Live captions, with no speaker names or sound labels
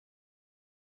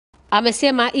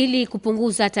Amesema ili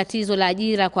kupunguza tatizo la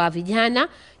ajira kwa vijana,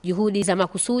 juhudi za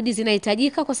makusudi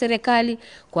zinahitajika kwa serikali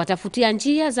kuwatafutia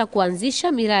njia za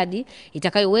kuanzisha miradi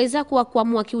itakayoweza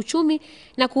kuwakwamua kiuchumi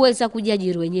na kuweza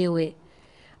kujiajiri wenyewe.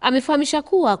 Amefahamisha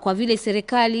kuwa kwa vile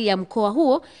serikali ya mkoa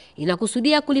huo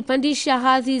inakusudia kulipandisha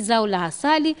hadhi zao la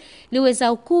asali liwe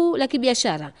zao kuu la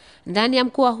kibiashara ndani ya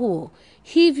mkoa huo,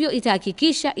 hivyo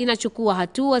itahakikisha inachukua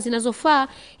hatua zinazofaa,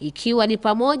 ikiwa ni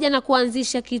pamoja na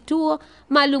kuanzisha kituo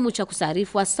maalumu cha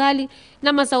kusarifu asali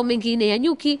na mazao mengine ya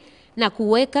nyuki na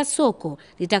kuweka soko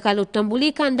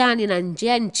litakalotambulika ndani na nje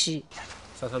ya nchi.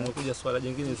 Sasa tumekuja swala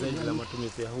jingine zaidi la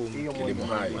matumizi ya huu kilimo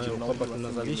hai, kwamba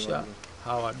tunazalisha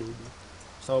hawa wadudu.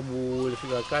 Sababu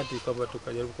ilifika wakati kwamba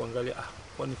tukajaribu kuangalia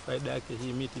kwa ni faida yake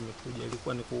hii miti imekuja,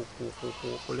 ilikuwa ni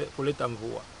kuleta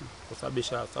mvua,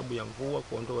 kusababisha sababu ya mvua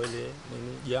kuondoa ile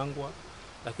jangwa,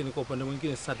 lakini kwa upande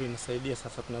mwingine sasa tunasaidia,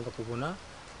 sasa tunaanza kuvuna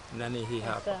hii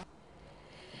hapa.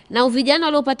 Na vijana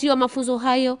waliopatiwa mafunzo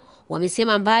hayo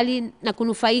wamesema mbali na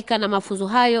kunufaika na mafunzo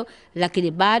hayo,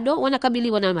 lakini bado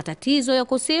wanakabiliwa na matatizo ya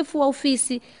ukosefu wa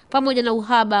ofisi pamoja na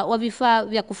uhaba wa vifaa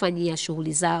vya kufanyia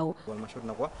shughuli zao. Halmashauri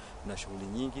na shughuli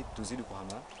nyingi, tuzidi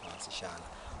kuhamasishana.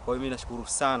 Kwa hiyo mimi nashukuru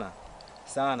sana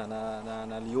na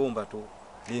naliomba tu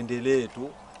liendelee tu,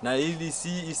 na ili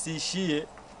isiishie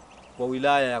kwa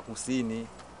wilaya ya Kusini.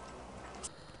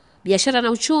 Biashara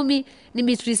na uchumi ni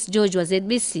Beatrice George wa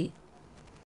ZBC.